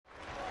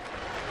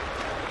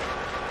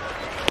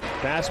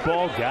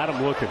Fastball got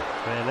him looking,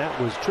 and that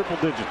was triple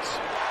digits.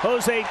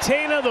 Jose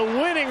Tena, the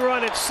winning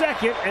run at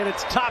second, and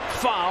it's top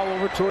foul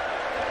over toward.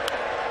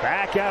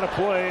 Back out of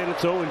play, and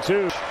it's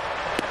 0-2.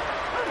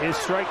 Is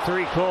strike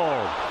three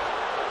called?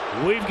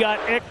 We've got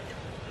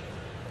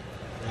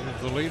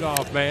the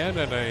leadoff man,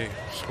 and a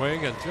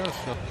swing and just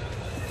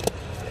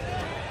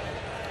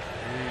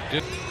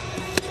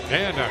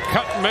and a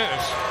cut and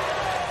miss.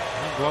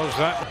 He blows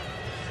that.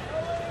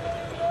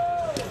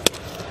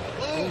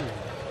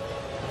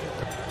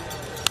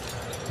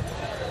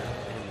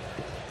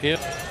 Hit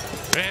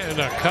and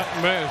a cut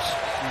and miss.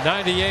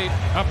 98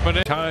 up and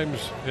in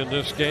times in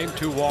this game.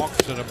 2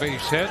 walks and a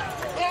base hit.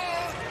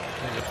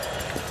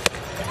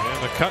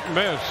 And a cut and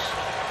miss.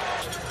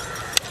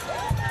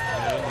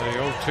 And the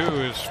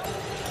 0-2 is,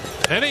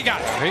 and he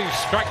got it. He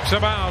strikes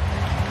him out.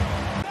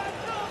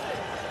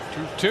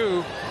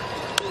 2-2.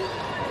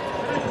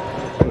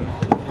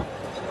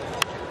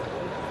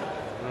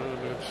 And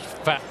it's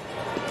fat.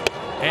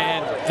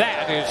 And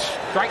that is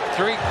strike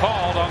 3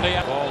 called on the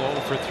ball.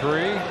 0 for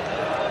 3.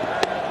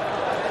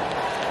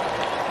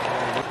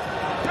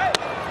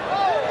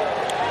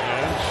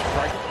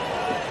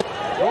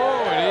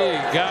 Oh, and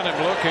he got him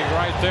looking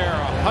right there.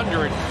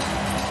 100.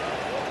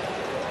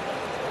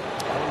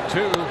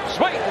 2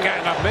 swing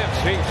and a miss.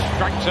 He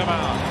strikes him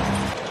out.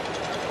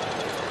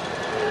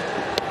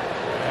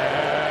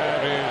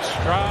 That is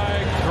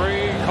strike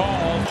 3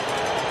 called.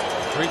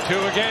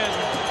 3-2 again.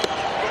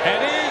 And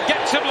he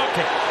gets him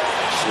looking.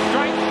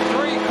 Strike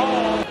 3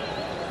 called.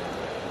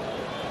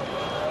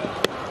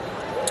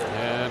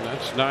 And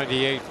that's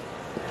 98.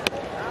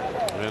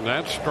 And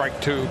that's strike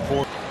 2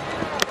 for.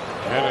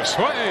 And a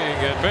swing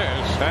and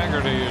miss.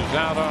 Haggerty is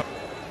out up.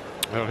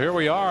 Well, here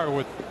we are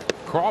with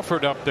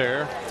Crawford up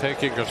there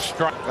taking a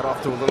strike. Got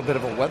off to a little bit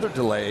of a weather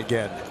delay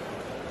again.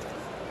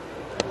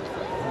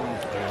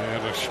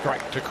 And a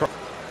strike to Crawford.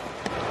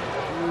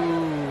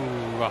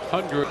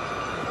 100.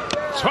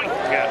 Swing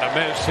and a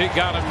miss. He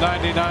got him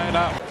 99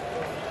 out.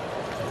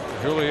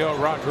 Julio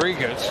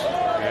Rodriguez.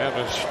 And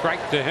a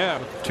strike to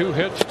him. 2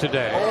 hits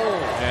today.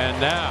 And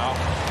now.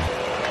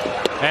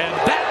 And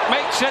that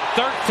makes it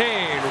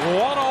 13.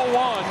 101.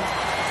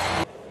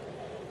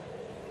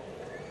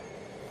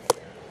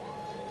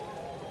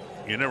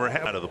 You never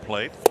have out of the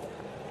plate.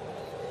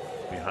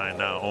 Behind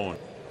now, Owen.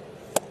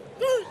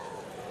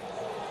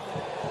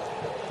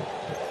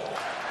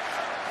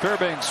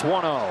 Fairbanks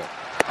 1-0.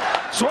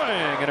 Swing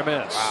and a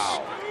miss.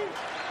 Wow.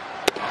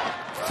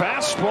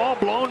 Fastball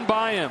blown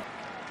by him.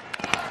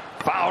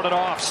 Fouled it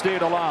off,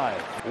 stayed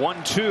alive.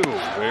 1-2,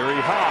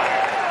 very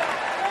high.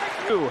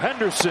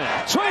 Henderson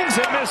swings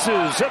and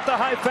misses at the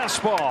high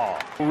fastball.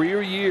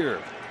 Career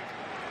year.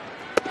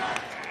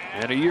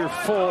 And a year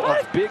full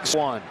of big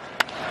one.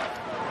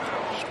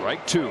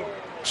 Strike 2.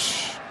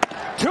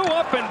 2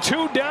 up and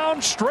 2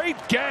 down, straight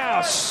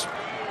gas.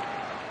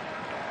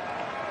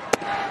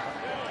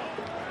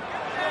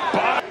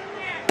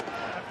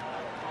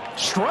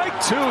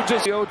 Strike 2,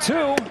 just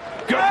 0-2.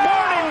 Good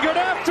morning, good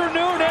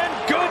afternoon,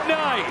 and good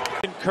night.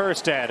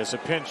 Kjerstad is a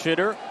pinch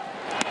hitter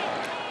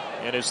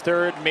in his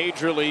 3rd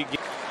major league.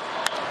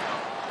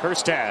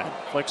 Kjerstad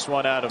flicks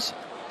one out of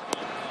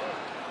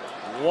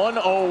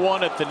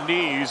 101 at the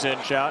knees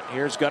and shot.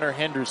 Here's Gunnar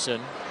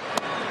Henderson.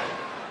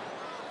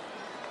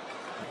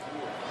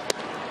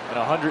 And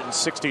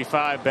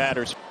 165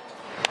 batters.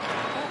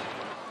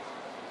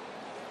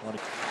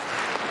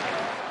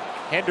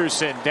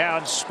 Henderson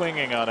down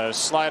swinging on a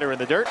slider in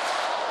the dirt.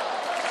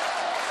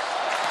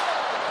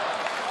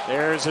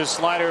 There's a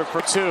slider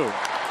for 2.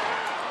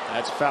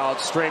 That's fouled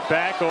straight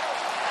back.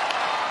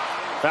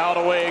 Fouled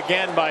away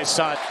again by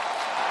Sun.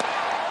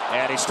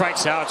 And he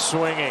strikes out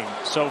swinging.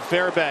 So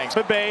Fairbanks.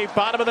 The Bay,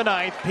 bottom of the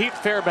 9th. Pete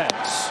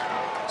Fairbanks.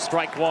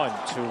 Strike 1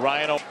 to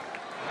Ryan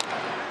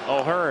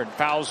O'Hearn.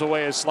 Fouls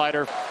away his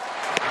slider.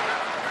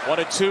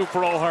 1-2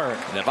 for O'Hearn.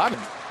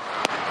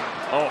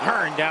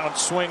 O'Hearn down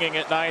swinging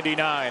at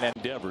 99. And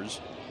Devers.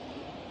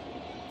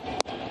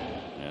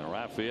 And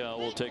Raphael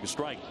will take a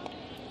strike.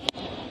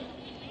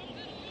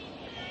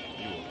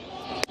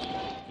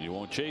 He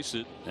won't chase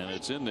it, and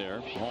it's in there.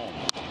 Home.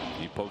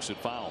 He pokes it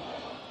foul.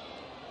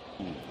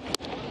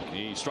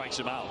 He strikes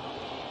him out.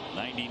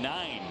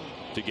 99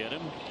 to get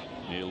him.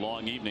 A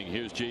long evening.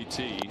 Here's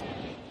JT.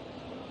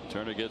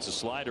 Turner gets a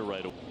slider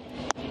right away.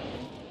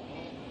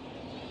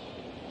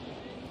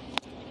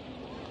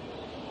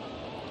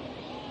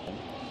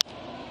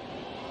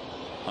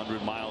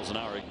 100 miles an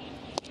hour.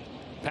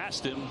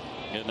 Passed him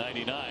at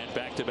 99.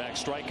 Back-to-back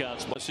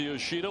strikeouts.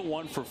 Yoshida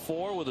 1 for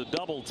 4 with a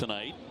double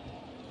tonight.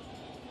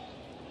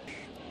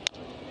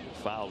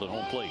 Fouled at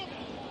home plate.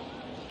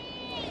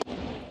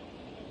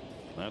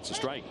 That's a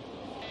strike.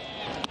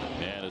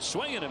 And a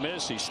swing and a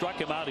miss. He struck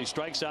him out. He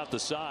strikes out the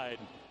side.